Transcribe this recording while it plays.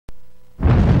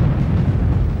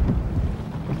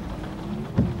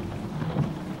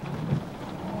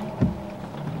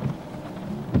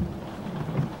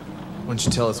don't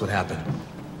you tell us what happened?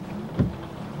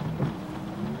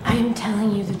 I am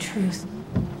telling you the truth.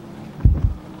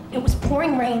 It was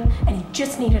pouring rain, and he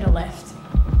just needed a lift.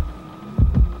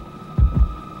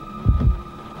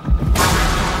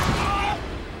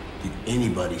 Did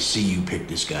anybody see you pick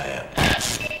this guy up?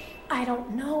 I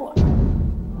don't know.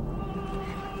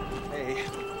 Hey.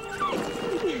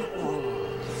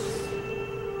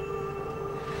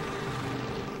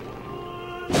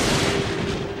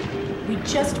 We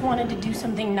just wanted to do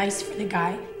something nice for the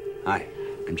guy. Hi,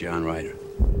 I'm John Ryder.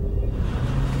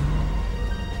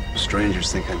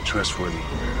 Strangers think I'm trustworthy.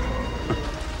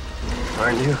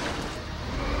 Aren't you?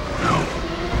 No.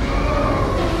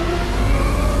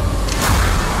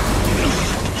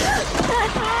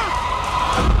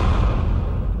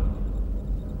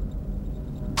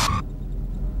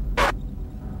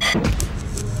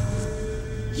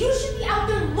 You should be out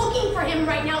there looking for him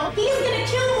right now. He's gonna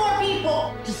kill more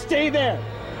people. Just stay there.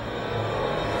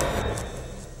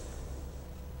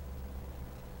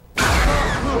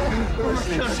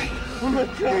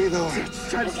 Hey, though.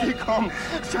 Try to stay calm.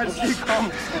 Try to stay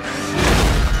calm.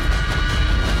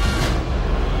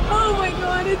 Oh my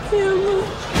God, it's him.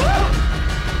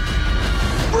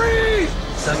 Breathe!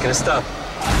 It's not gonna stop.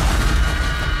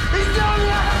 He's down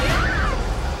there!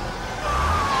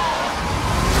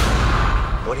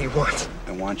 What do you want?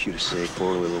 I want you to say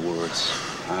 4 little words.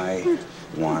 I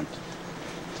want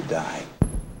to die.